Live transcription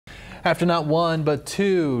After not one, but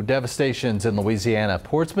two devastations in Louisiana,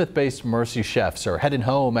 Portsmouth-based Mercy Chefs are heading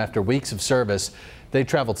home after weeks of service. They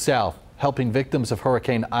traveled south, helping victims of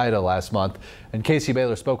Hurricane Ida last month. And Casey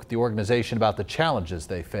Baylor spoke with the organization about the challenges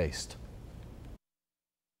they faced.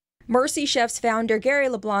 Mercy Chefs founder Gary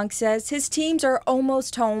LeBlanc says his teams are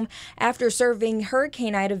almost home after serving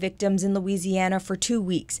Hurricane Ida victims in Louisiana for 2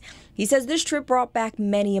 weeks. He says this trip brought back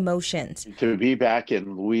many emotions. To be back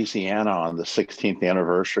in Louisiana on the 16th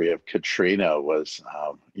anniversary of Katrina was,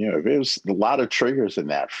 it was a lot of triggers in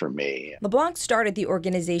that for me. LeBlanc started the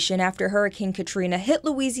organization after Hurricane Katrina hit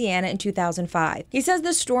Louisiana in 2005. He says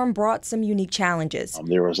the storm brought some unique challenges.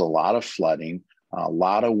 There was a lot of flooding, a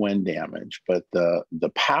lot of wind damage, but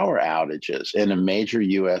the power outages in a major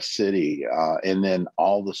U.S. city and then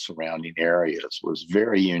all the surrounding areas was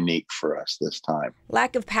very unique for us this time.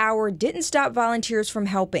 Lack of power didn't stop volunteers from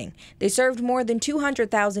helping. They served more than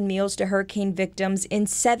 200,000 meals to hurricane victims in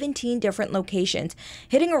 17 different locations,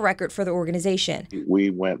 hitting a record for the organization. We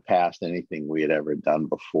went past anything we had ever done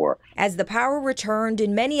before. As the power returned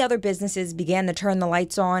and many other businesses began to turn the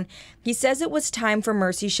lights on, he says it was time for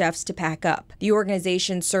Mercy Chefs to pack up. The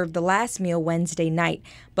organization served the last meal Wednesday night,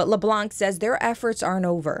 but LeBlanc says their efforts aren't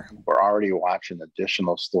over. We're already watching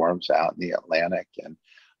additional storms out in the Atlantic, and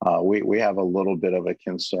we have a little bit of a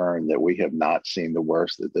concern that we have not seen the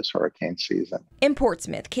worst of this hurricane season. In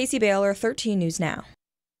Portsmouth, Casey Baylor, 13 News Now.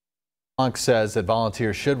 LeBlanc says that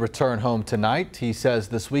volunteers should return home tonight. He says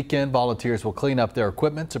this weekend volunteers will clean up their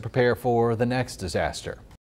equipment to prepare for the next disaster.